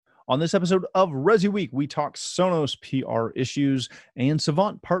On this episode of ResiWeek, we talk Sonos PR issues and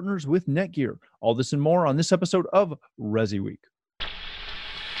Savant partners with Netgear. All this and more on this episode of ResiWeek.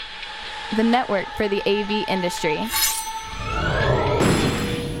 The network for the AV industry.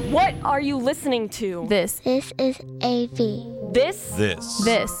 What are you listening to? This is AV. This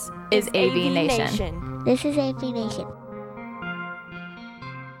is AV Nation. This is AV Nation.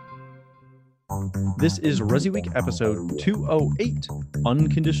 This is ResiWeek episode 208,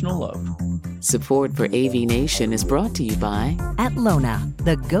 Unconditional Love. Support for AV Nation is brought to you by Atlona,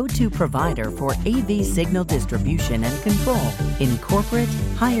 the go-to provider for AV signal distribution and control in corporate,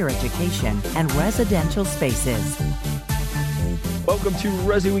 higher education, and residential spaces. Welcome to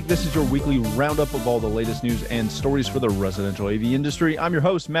ResiWeek. This is your weekly roundup of all the latest news and stories for the residential AV industry. I'm your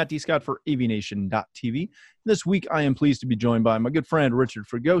host, Matt D. Scott for AVNation.tv. This week, I am pleased to be joined by my good friend, Richard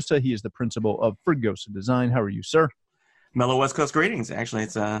Fregosa. He is the principal of Fregosa Design. How are you, sir? Mellow West Coast greetings. Actually,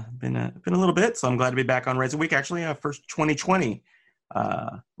 it's been a little bit, so I'm glad to be back on ResiWeek. Actually, first 2020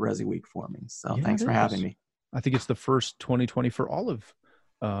 ResiWeek for me. So yeah, thanks for having me. I think it's the first 2020 for all of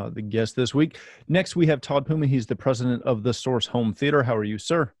the guests this week. Next, we have Todd Puma. He's the president of the Source Home Theater. How are you,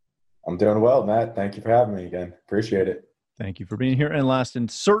 sir? I'm doing well, Matt. Thank you for having me again. Appreciate it. Thank you for being here. And last and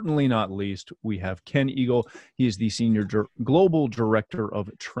certainly not least, we have Ken Eagle. He is the senior global director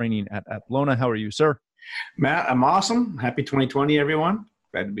of training at Atlona. How are you, sir? Matt, I'm awesome. Happy 2020, everyone.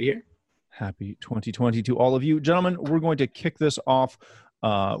 Glad to be here. Happy 2020 to all of you. Gentlemen, we're going to kick this off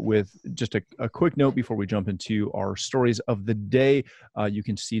with just a quick note before we jump into our stories of the day. You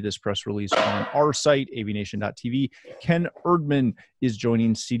can see this press release on our site, avnation.tv. Ken Erdman is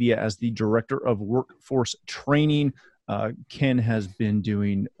joining CEDIA as the Director of Workforce Training. Ken has been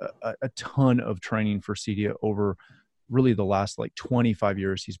doing a ton of training for CEDIA over really the last 25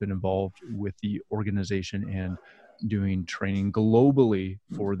 years. He's been involved with the organization and doing training globally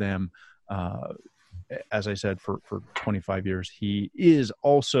for them. As I said, for 25 years. He is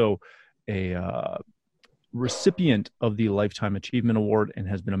also a recipient of the Lifetime Achievement Award and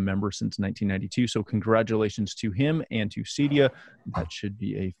has been a member since 1992. So congratulations to him and to CEDIA. That should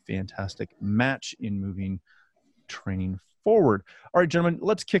be a fantastic match in moving training forward. All right, gentlemen,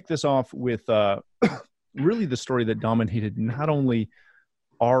 let's kick this off with really the story that dominated not only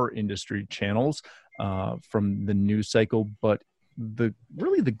our industry channels from the news cycle, but the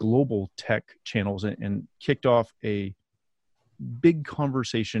global tech channels, and kicked off a big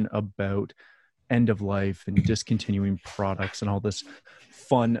conversation about end of life and discontinuing products and all this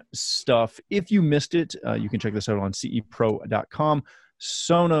fun stuff. If you missed it, you can check this out on cepro.com.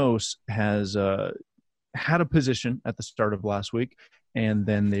 Sonos has had a position at the start of last week, and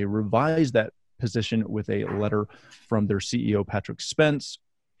then they revised that position with a letter from their CEO, Patrick Spence,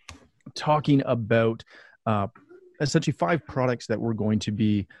 talking about essentially 5 products that were going to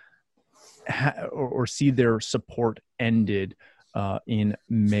be or see their support ended in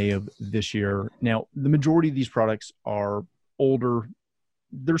May of this year. Now, the majority of these products are older.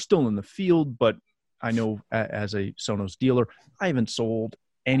 They're still in the field, but I know as a Sonos dealer, I haven't sold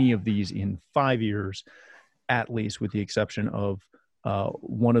any of these in 5 years, at least, with the exception of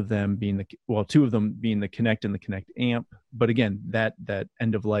one of them being two of them being the Connect and the Connect Amp. But again, that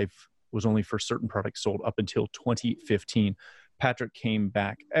end of life was only for certain products sold up until 2015. Patrick came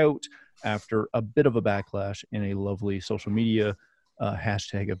back out after a bit of a backlash in a lovely social media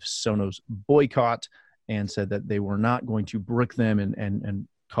hashtag of Sonos boycott, and said that they were not going to brick them and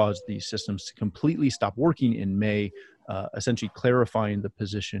cause these systems to completely stop working in May, essentially clarifying the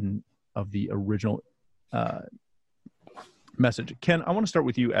position of the original message. Ken, I want to start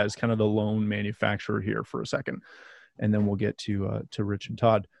with you as kind of the lone manufacturer here for a second, and then we'll get to Rich and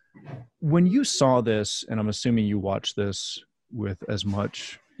Todd. When you saw this, and I'm assuming you watched this with as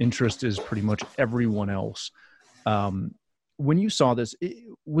much interest as pretty much everyone else, when you saw this,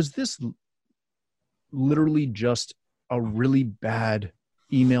 was this literally just a really bad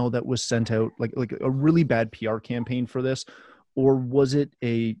email that was sent out, like a really bad PR campaign for this, or was it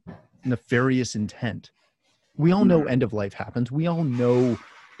a nefarious intent? We all know end of life happens. We all know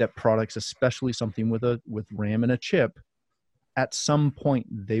that products, especially something with RAM and a chip, at some point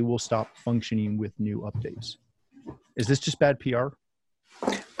they will stop functioning with new updates. Is this just bad PR?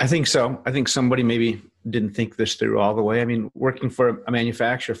 I think so. I think somebody maybe didn't think this through all the way. I mean, working for a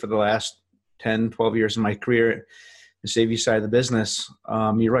manufacturer for the last 10, 12 years of my career, the safety side of the business,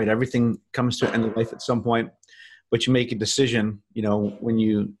 you're right. Everything comes to an end of life at some point, but you make a decision, when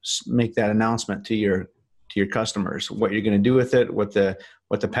you make that announcement to your customers, what you're going to do with it, what the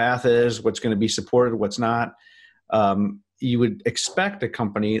path is, what's going to be supported, what's not. You would expect a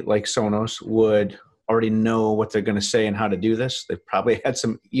company like Sonos would already know what they're going to say and how to do this. They've probably had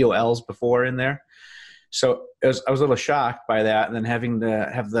some EOLs before in there. So I was a little shocked by that. And then having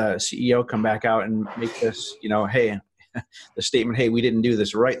to have the CEO come back out and make this, hey, the statement, hey, we didn't do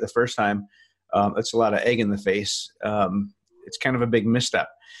this right the first time. That's a lot of egg in the face. It's kind of a big misstep.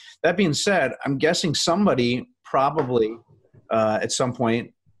 That being said, I'm guessing somebody probably at some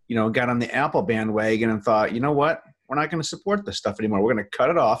point, got on the Apple bandwagon and thought, you know what, we're not going to support this stuff anymore. We're going to cut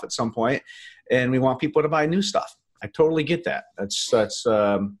it off at some point, and we want people to buy new stuff. I totally get that. That's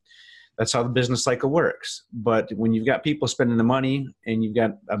how the business cycle works. But when you've got people spending the money and you've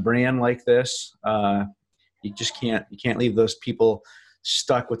got a brand like this, you can't leave those people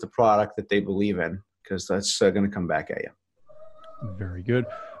stuck with the product that they believe in, because that's going to come back at you. Very good.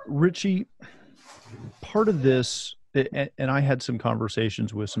 Richie, part of this, and I had some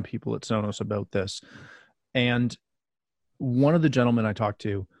conversations with some people at Sonos about this, and one of the gentlemen I talked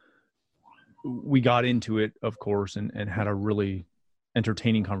to, we got into it, of course, and had a really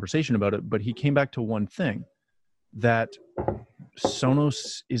entertaining conversation about it, but he came back to one thing, that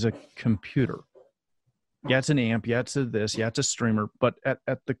Sonos is a computer. Yeah, it's an amp. Yeah, it's a this. Yeah, it's a streamer. But at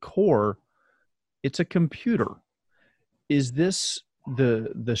the core, it's a computer. Is this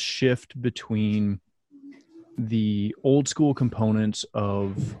the shift between the old school components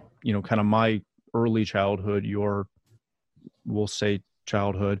of, kind of my early childhood, we'll say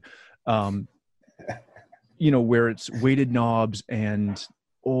childhood, where it's weighted knobs and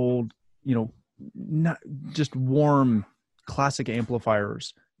old, not just warm classic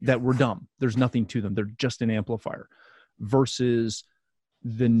amplifiers that were dumb. There's nothing to them. They're just an amplifier, versus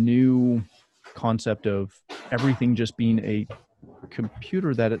the new concept of everything just being a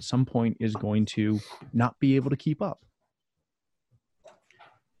computer that at some point is going to not be able to keep up.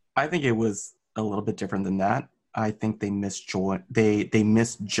 I think it was a little bit different than that. I think they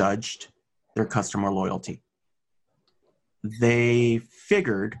misjudged their customer loyalty. They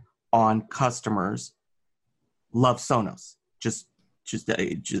figured on customers love Sonos, just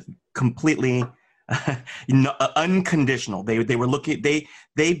completely unconditional. They were looking.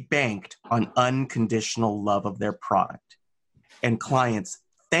 They banked on unconditional love of their product, and clients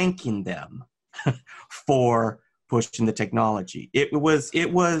thanking them for pushing the technology. It was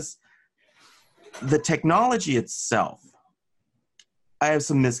the technology itself. I have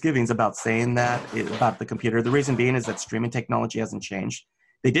some misgivings about saying that about the computer. The reason being is that streaming technology hasn't changed.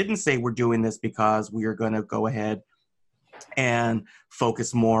 They didn't say we're doing this because we are going to go ahead and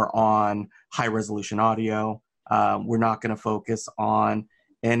focus more on high resolution audio. We're not going to focus on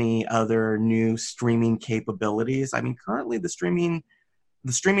any other new streaming capabilities. I mean, currently the streaming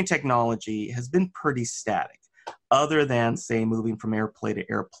technology has been pretty static, other than, say, moving from AirPlay to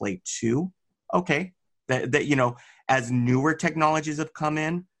AirPlay 2. Okay, that as newer technologies have come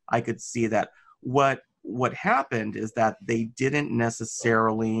in, I could see that. What happened is that they didn't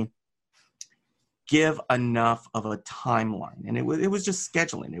necessarily give enough of a timeline, and it was just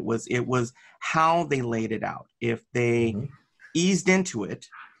scheduling. It was how they laid it out. If they eased into it,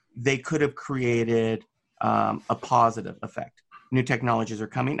 they could have created a positive effect. New technologies are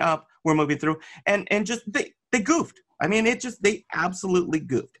coming up. We're moving through, and just they goofed. I mean, they absolutely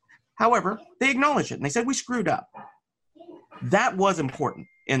goofed. However, they acknowledged it, and they said, we screwed up. That was important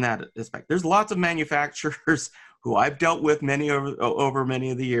in that aspect. There's lots of manufacturers who I've dealt with over many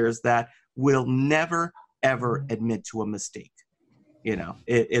of the years that will never, ever admit to a mistake.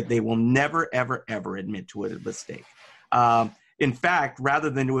 They will never, ever, ever admit to a mistake. In fact, rather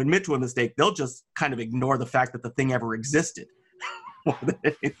than to admit to a mistake, they'll just kind of ignore the fact that the thing ever existed more than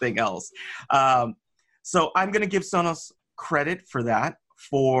anything else. So I'm going to give Sonos credit for that,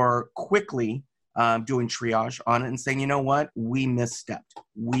 for quickly doing triage on it and saying, you know what, we misstepped.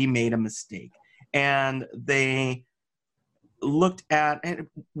 We made a mistake. And they looked at, and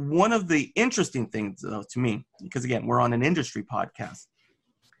one of the interesting things, though, to me, because again, we're on an industry podcast,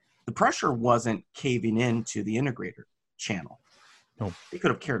 the pressure wasn't caving into the integrator channel. No, they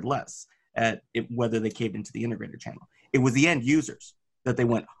could have cared less at whether they caved into the integrator channel. It was the end users that they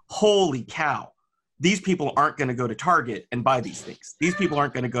went, holy cow, these people aren't going to go to Target and buy these things. These people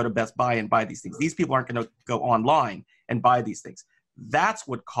aren't going to go to Best Buy and buy these things. These people aren't going to go online and buy these things. That's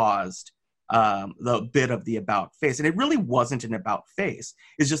what caused the bit of the about face. And it really wasn't an about face.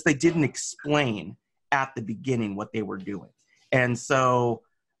 It's just they didn't explain at the beginning what they were doing. And so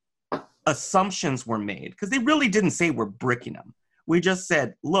assumptions were made, because they really didn't say we're bricking them. We just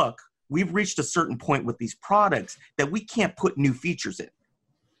said, look, we've reached a certain point with these products that we can't put new features in.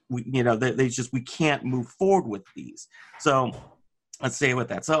 We can't move forward with these. So let's stay with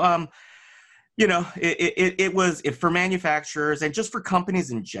that. So It for manufacturers and just for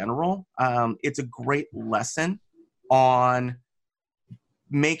companies in general. It's a great lesson on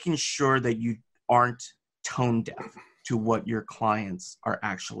making sure that you aren't tone deaf to what your clients are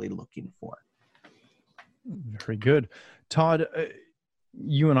actually looking for. Very good. Todd,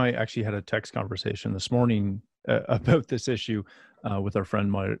 you and I actually had a text conversation this morning about this issue with our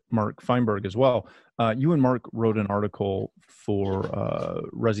friend Mark Feinberg as well. You and Mark wrote an article for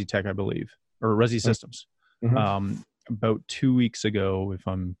ResiTech, I believe, or Resi Systems, about 2 weeks ago, if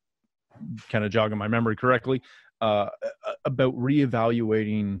I'm kind of jogging my memory correctly, about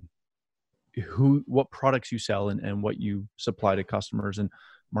reevaluating what products you sell and what you supply to customers. And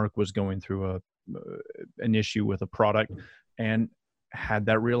Mark was going through an issue with a product and had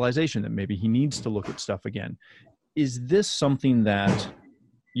that realization that maybe he needs to look at stuff again. Is this something that,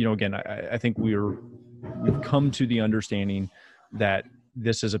 again, I think we've come to the understanding that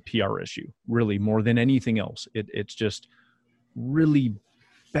this is a PR issue, really, more than anything else. It's just really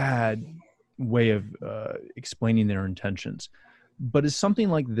bad way of explaining their intentions. But is something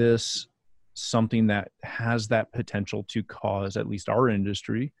like this something that has that potential to cause at least our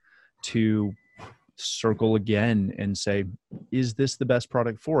industry to circle again and say, is this the best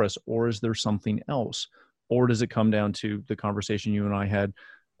product for us, or is there something else? Or does it come down to the conversation you and I had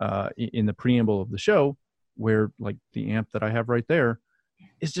in the preamble of the show, where like the amp that I have right there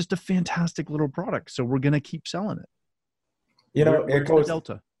is just a fantastic little product, so we're going to keep selling it? It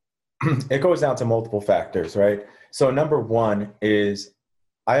goes down to multiple factors, right? So number one is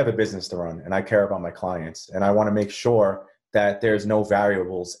I have a business to run and I care about my clients, and I want to make sure that there's no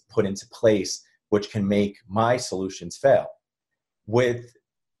variables put into place which can make my solutions fail. With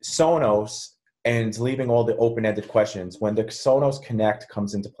Sonos and leaving all the open-ended questions, when the Sonos Connect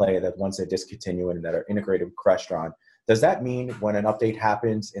comes into play, that once they discontinue and that are integrated with Crestron, does that mean when an update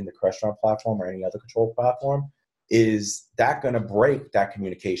happens in the Crestron platform or any other control platform, is that going to break that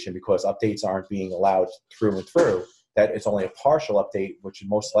communication because updates aren't being allowed through and through, that it's only a partial update, which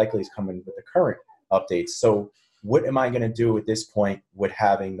most likely is coming with the current updates? So what am I going to do at this point with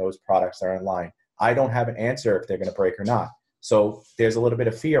having those products that are in line? I don't have an answer if they're going to break or not. So there's a little bit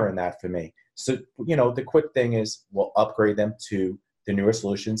of fear in that for me. So, the quick thing is we'll upgrade them to the newer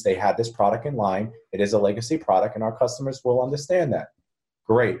solutions. They had this product in line. It is a legacy product, and our customers will understand that.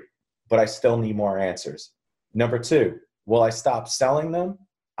 Great. But I still need more answers. Number two, will I stop selling them?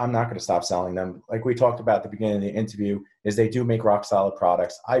 I'm not going to stop selling them. Like we talked about at the beginning of the interview, is they do make rock solid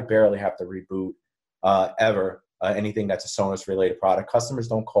products. I barely have to reboot ever anything that's a Sonos related product. Customers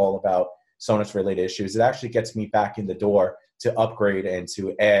don't call about Sonos related issues. It actually gets me back in the door to upgrade and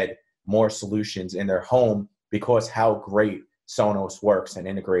to add more solutions in their home because how great Sonos works and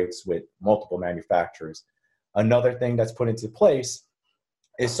integrates with multiple manufacturers. Another thing that's put into place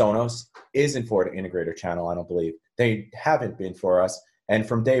is Sonos isn't for the integrator channel, I don't believe. They haven't been for us. And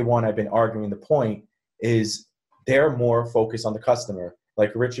from day one, I've been arguing the point is they're more focused on the customer.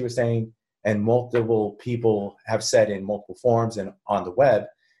 Like Richie was saying, and multiple people have said in multiple forums and on the web,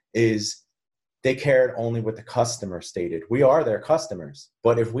 is they cared only what the customer stated. We are their customers.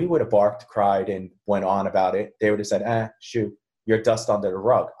 But if we would have barked, cried, and went on about it, they would have said, shoot, you're dust under the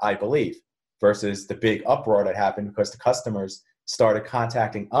rug, I believe, versus the big uproar that happened because the customers started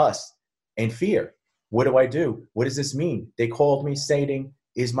contacting us in fear. What do I do? What does this mean? They called me stating,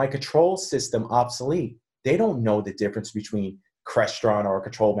 is my control system obsolete? They don't know the difference between Crestron or a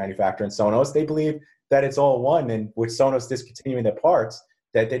control manufacturer and Sonos. They believe that it's all one, and with Sonos discontinuing their parts,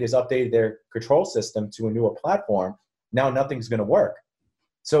 that they just updated their control system to a newer platform. Now nothing's going to work.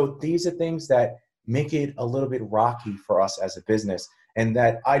 So these are things that make it a little bit rocky for us as a business, and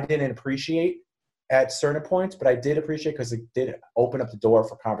that I didn't appreciate at certain points, but I did appreciate because it did open up the door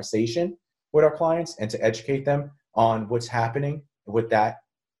for conversation with our clients and to educate them on what's happening with that,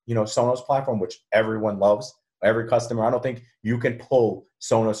 Sonos platform, which everyone loves, every customer. I don't think you can pull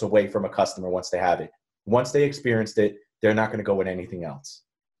Sonos away from a customer once they have it. Once they experienced it, they're not going to go with anything else.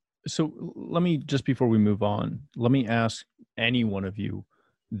 So let me, just before we move on, let me ask any one of you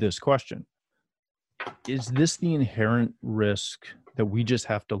this question. Is this the inherent risk that we just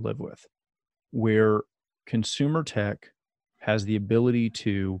have to live with, where consumer tech has the ability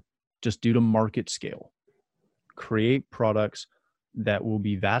to, just due to market scale, create products that will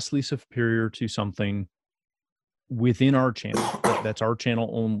be vastly superior to something within our channel, that's our channel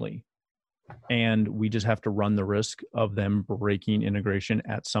only, and we just have to run the risk of them breaking integration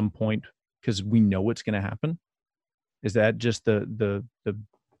at some point because we know it's going to happen? Is that just the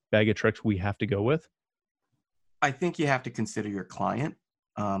bag of tricks we have to go with? I think you have to consider your client.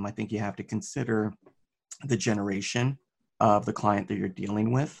 I think you have to consider the generation of the client that you're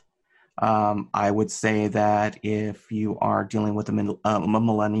dealing with. I would say that if you are dealing with a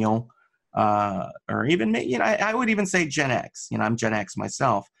millennial, or even, I would even say Gen X. I'm Gen X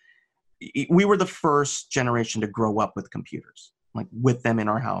myself. We were the first generation to grow up with computers, like with them in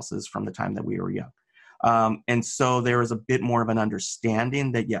our houses from the time that we were young. And so there is a bit more of an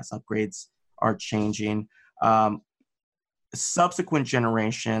understanding that, yes, upgrades are changing. Subsequent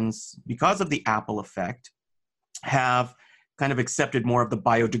generations, because of the Apple effect, have kind of accepted more of the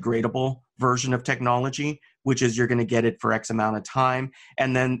biodegradable version of technology, which is you're going to get it for X amount of time.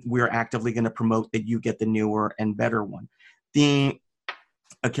 And then we're actively going to promote that you get the newer and better one. The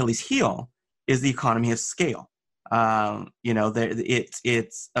Achilles heel is the economy of scale. It's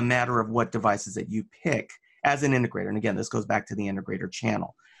a matter of what devices that you pick as an integrator. And again, this goes back to the integrator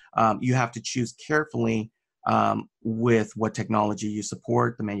channel. You have to choose carefully with what technology you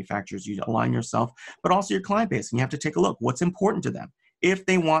support, the manufacturers you align yourself, but also your client base. And you have to take a look, what's important to them. If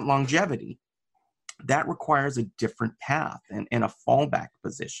they want longevity, that requires a different path and a fallback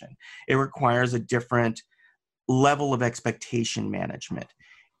position. It requires a different level of expectation management.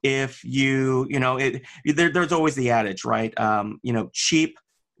 If there's always the adage, right? Cheap,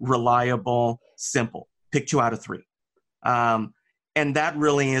 reliable, simple. Pick 2 out of 3. And that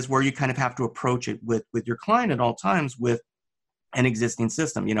really is where you kind of have to approach it with your client at all times with an existing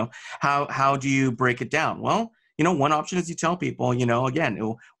system. How do you break it down? Well, one option is you tell people,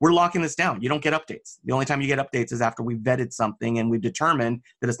 again, we're locking this down. You don't get updates. The only time you get updates is after we've vetted something and we've determined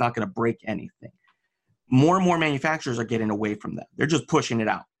that it's not going to break anything. More and more manufacturers are getting away from that. They're just pushing it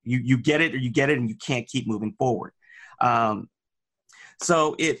out. You get it or you get it and you can't keep moving forward.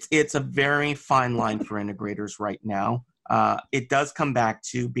 So it's a very fine line for integrators right now. It does come back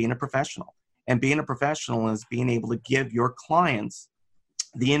to being a professional. And being a professional is being able to give your clients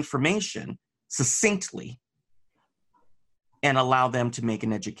the information succinctly and allow them to make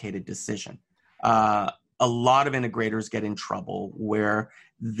an educated decision. A lot of integrators get in trouble where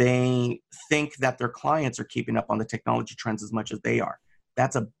they think that their clients are keeping up on the technology trends as much as they are.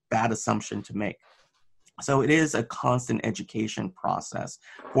 That's a bad assumption to make. So it is a constant education process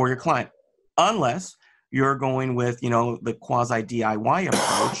for your client, unless you're going with, the quasi DIY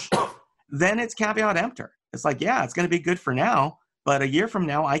approach, then it's caveat emptor. It's like, yeah, it's going to be good for now, but a year from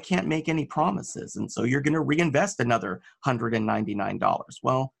now, I can't make any promises. And so you're going to reinvest another $199.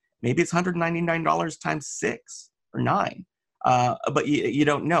 Well, maybe it's $199 times 6 or 9, but you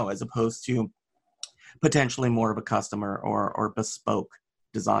don't know, as opposed to potentially more of a customer or bespoke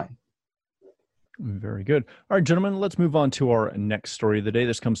design. Very good. All right, gentlemen, let's move on to our next story of the day.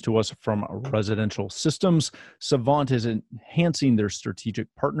 This comes to us from Residential Systems. Savant is enhancing their strategic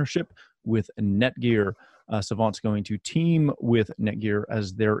partnership with Netgear. Savant's going to team with Netgear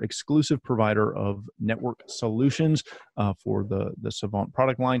as their exclusive provider of network solutions for the Savant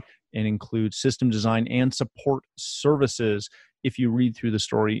product line, and includes system design and support services. If you read through the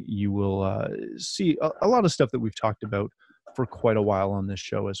story, you will see a lot of stuff that we've talked about for quite a while on this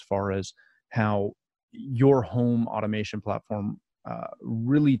show, as far as how your home automation platform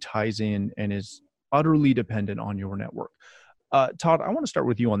really ties in and is utterly dependent on your network. Todd, I want to start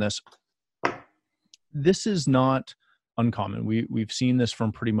with you on this. This is not uncommon. We've seen this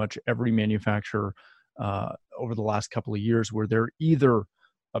from pretty much every manufacturer over the last couple of years, where they're either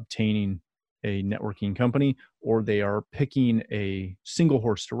obtaining a networking company or they are picking a single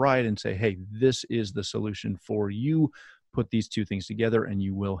horse to ride and say, hey, this is the solution for you. Put these two things together and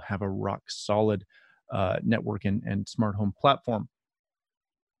you will have a rock solid network and smart home platform.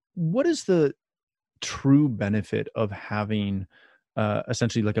 What is the true benefit of having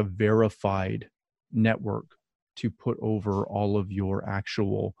essentially like a verified network to put over all of your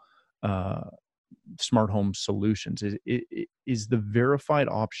actual smart home solutions? Is the verified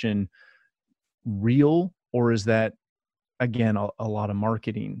option real, or is that, again, a lot of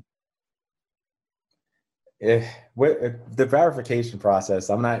marketing? With the verification process,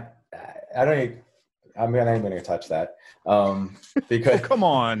 I'm not even going to touch that because come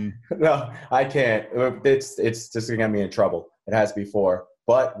on. No, I can't. It's just going to get me in trouble. It has before.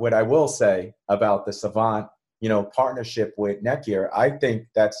 But what I will say about the Savant, partnership with Netgear, I think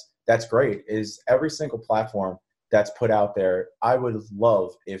that's great. Is every single platform that's put out there, I would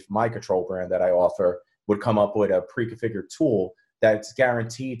love if my control brand that I offer would come up with a pre-configured tool that's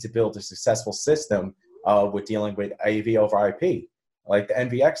guaranteed to build a successful system with dealing with AV over IP, like the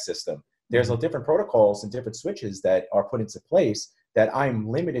NVX system. There's different protocols and different switches that are put into place that I'm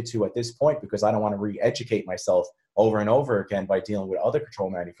limited to at this point because I don't want to re-educate myself over and over again by dealing with other control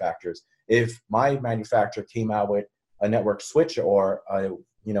manufacturers. If my manufacturer came out with a network switch or a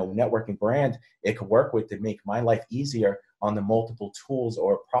networking brand it could work with to make my life easier on the multiple tools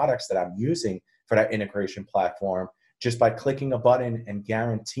or products that I'm using for that integration platform, just by clicking a button and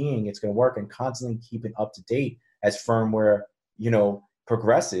guaranteeing it's going to work and constantly keeping up to date as firmware,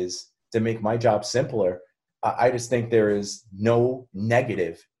 progresses to make my job simpler. I just think there is no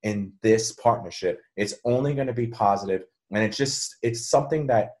negative in this partnership. It's only going to be positive, and it's something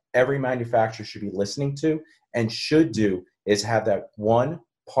that every manufacturer should be listening to and should do, is have that one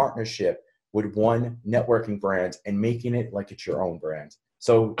partnership with one networking brand and making it like it's your own brand.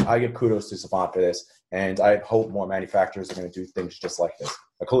 So I give kudos to Savant for this, and I hope more manufacturers are going to do things just like this,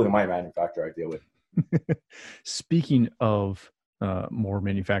 including my manufacturer I deal with. Speaking of more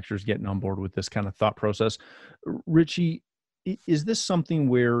manufacturers getting on board with this kind of thought process, Richie, is this something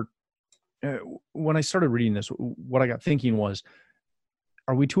where when I started reading this, what I got thinking was,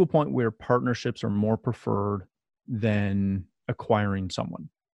 are we to a point where partnerships are more preferred than acquiring someone?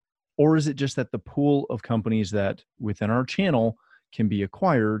 Or is it just that the pool of companies that within our channel can be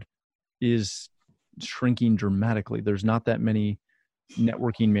acquired is shrinking dramatically? There's not that many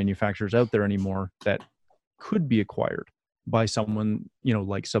networking manufacturers out there anymore that could be acquired by someone,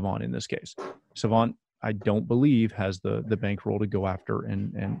 like Savant in this case. Savant, I don't believe, has the bankroll to go after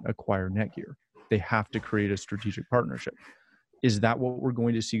and acquire Netgear. They have to create a strategic partnership. Is that what we're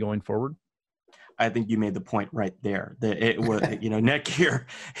going to see going forward? I think you made the point right there. That it was, Netgear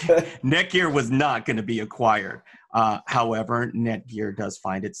was not going to be acquired. However, Netgear does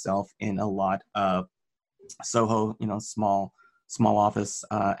find itself in a lot of SOHO, small office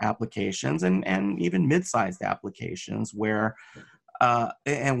applications and even mid-sized applications where,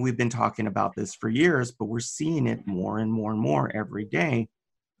 and we've been talking about this for years, but we're seeing it more and more and more every day,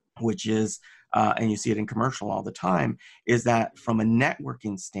 which is, and you see it in commercial all the time, is that from a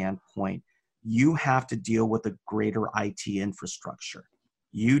networking standpoint, you have to deal with a greater IT infrastructure.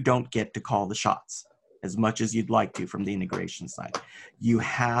 You don't get to call the shots as much as you'd like to from the integration side. You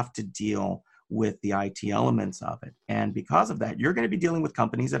have to deal with the IT elements of it. And because of that, you're going to be dealing with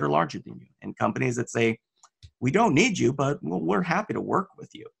companies that are larger than you and companies that say, we don't need you, but we're happy to work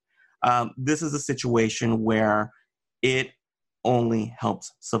with you. This is a situation where it only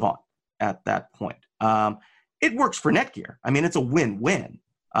helps Savant at that point. It works for Netgear. I mean, it's a win-win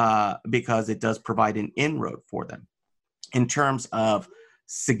because it does provide an inroad for them. In terms of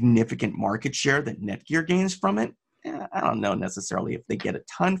significant market share that Netgear gains from it, I don't know necessarily if they get a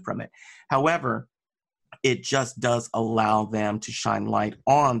ton from it. However, it just does allow them to shine light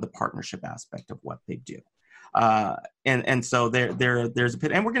on the partnership aspect of what they do. And so there's a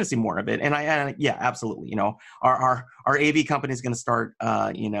pit, and we're going to see more of it. And yeah, absolutely. Our AV company is going to start,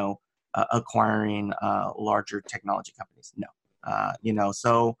 acquiring larger technology companies. No,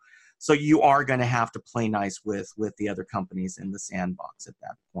 so you are going to have to play nice with the other companies in the sandbox at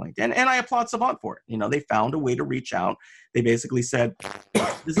that point. And I applaud Savant for it. They found a way to reach out. They basically said,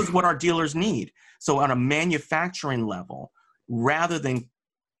 this is what our dealers need. So on a manufacturing level, rather than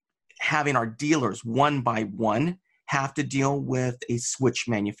having our dealers one by one have to deal with a switch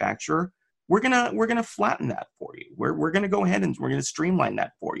manufacturer, we're gonna flatten that for you. We're gonna go ahead and we're gonna streamline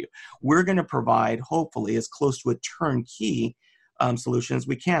that for you. We're gonna provide, hopefully, as close to a turnkey solution as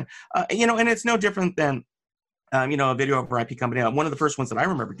we can. And it's no different than a video over IP company. One of the first ones that I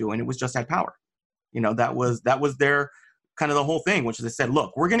remember doing, it was Just Add Power. That was their kind of the whole thing, which is they said,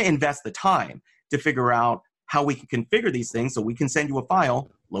 look, we're going to invest the time to figure out how we can configure these things so we can send you a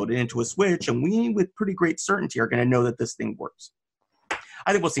file, load it into a switch, and we, with pretty great certainty, are going to know that this thing works.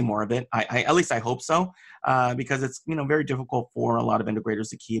 I think we'll see more of it. At least I hope so, because it's very difficult for a lot of integrators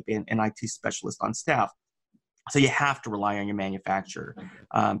to keep an IT specialist on staff. So you have to rely on your manufacturer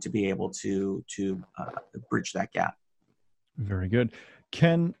to be able to bridge that gap. Very good.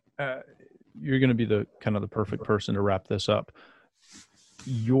 Ken, you're going to be the perfect person to wrap this up.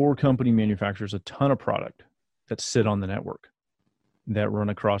 Your company manufactures a ton of product that sit on the network, that run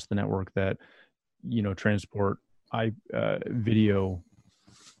across the network, that transport video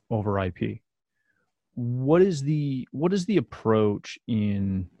over IP. What is the approach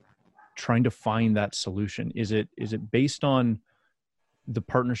in trying to find that solution? Is it based on the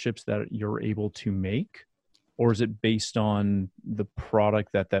partnerships that you're able to make, or is it based on the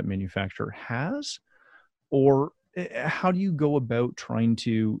product that manufacturer has? Or how do you go about trying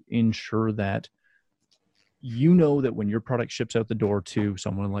to ensure that that when your product ships out the door to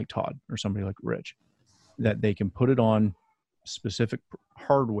someone like Todd or somebody like Rich, that they can put it on specific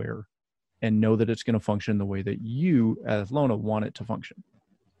hardware and know that it's going to function the way that you as Lona want it to function?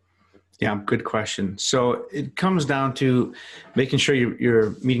 Yeah, good question. So it comes down to making sure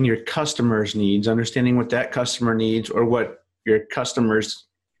you're meeting your customer's needs, understanding what that customer needs, or what your customer's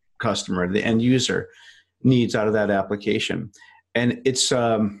customer, the end user, needs out of that application. And it's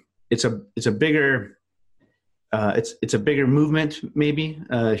a bigger movement maybe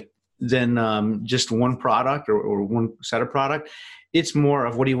than just one product or one set of product. It's more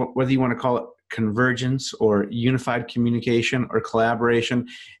of whether you want to call it convergence or unified communication or collaboration.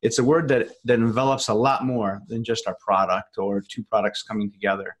 It's a word that envelops a lot more than just our product or two products coming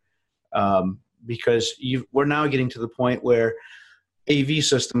together. Because we're now getting to the point where AV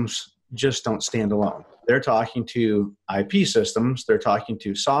systems just don't stand alone. They're talking to IP systems, they're talking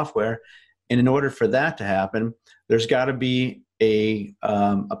to software, and in order for that to happen, there's got to be a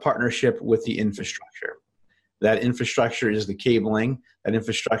partnership with the infrastructure. That infrastructure is the cabling. That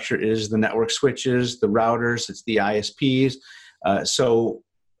infrastructure is the network switches, the routers, it's the ISPs. So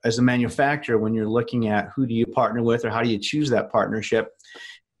as a manufacturer, when you're looking at who do you partner with or how do you choose that partnership,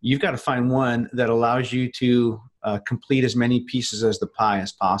 you've got to find one that allows you to complete as many pieces as the pie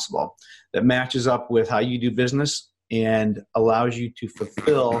as possible, that matches up with how you do business and allows you to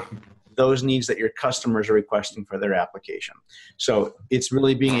fulfill those needs that your customers are requesting for their application. So it's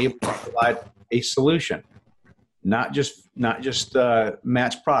really being able to provide a solution. Not just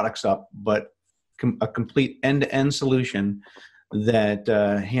match products up, but a complete end-to-end solution that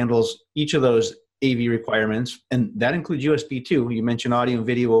handles each of those AV requirements, and that includes USB too. You mentioned audio and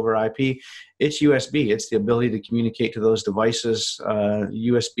video over IP. It's USB. It's the ability to communicate to those devices,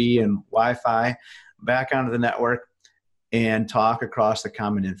 USB and Wi-Fi, back onto the network and talk across the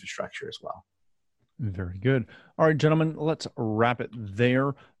common infrastructure as well. Very good. All right, gentlemen, let's wrap it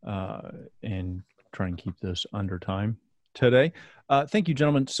there and try and keep this under time today. Thank you,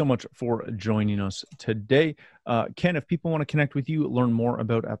 gentlemen, so much for joining us today. Ken, if people want to connect with you, learn more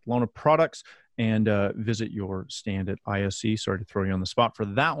about Athlona products, and visit your stand at ISE, sorry to throw you on the spot for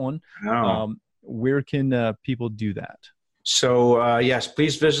that one. No. Where can people do that? So, yes,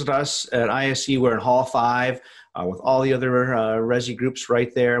 please visit us at ISE. We're in Hall 5 with all the other Resi groups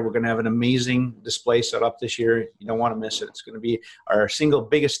right there. We're going to have an amazing display set up this year. You don't want to miss it. It's going to be our single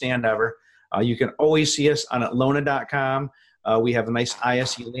biggest stand ever. You can always see us on atlona.com. We have a nice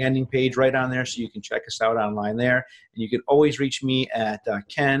ISE landing page right on there, so you can check us out online there. And you can always reach me at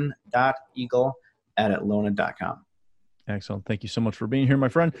ken.eagle@atlona.com. Excellent. Thank you so much for being here, my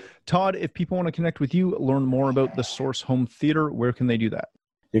friend. Todd, if people want to connect with you, learn more about the Source Home Theater, where can they do that?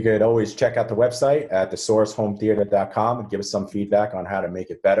 You could always check out the website at thesourcehometheater.com and give us some feedback on how to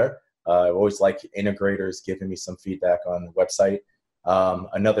make it better. I always like integrators giving me some feedback on the website.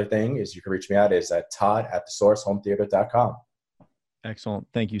 Another thing is you can reach me out is at todd@thesourcehometheater.com. Excellent.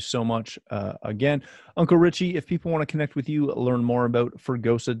 Thank you so much. Again, Uncle Richie, if people want to connect with you, learn more about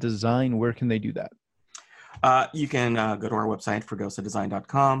Fregosa Design, where can they do that? You can go to our website,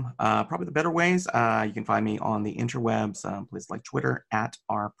 fregosadesign.com. Probably the better ways, you can find me on the interwebs, places like Twitter,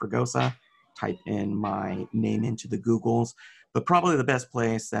 @rfregosa. Type in my name into the Googles. But probably the best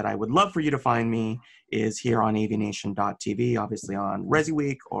place that I would love for you to find me is here on avnation.tv, obviously on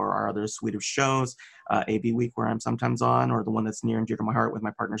ResiWeek or our other suite of shows, AV Week, where I'm sometimes on, or the one that's near and dear to my heart with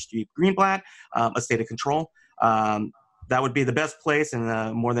my partner, Steve Greenblatt, A State of Control. That would be the best place,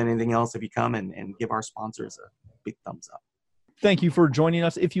 and more than anything else, if you come and give our sponsors a big thumbs up. Thank you for joining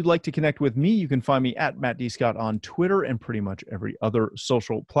us. If you'd like to connect with me, you can find me at Matt D. Scott on Twitter and pretty much every other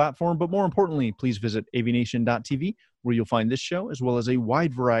social platform. But more importantly, please visit avnation.tv, where you'll find this show as well as a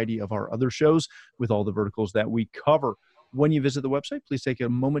wide variety of our other shows with all the verticals that we cover. When you visit the website, please take a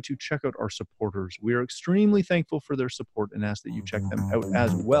moment to check out our supporters. We are extremely thankful for their support and ask that you check them out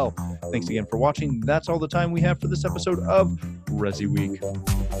as well. Thanks again for watching. That's all the time we have for this episode of ResiWeek.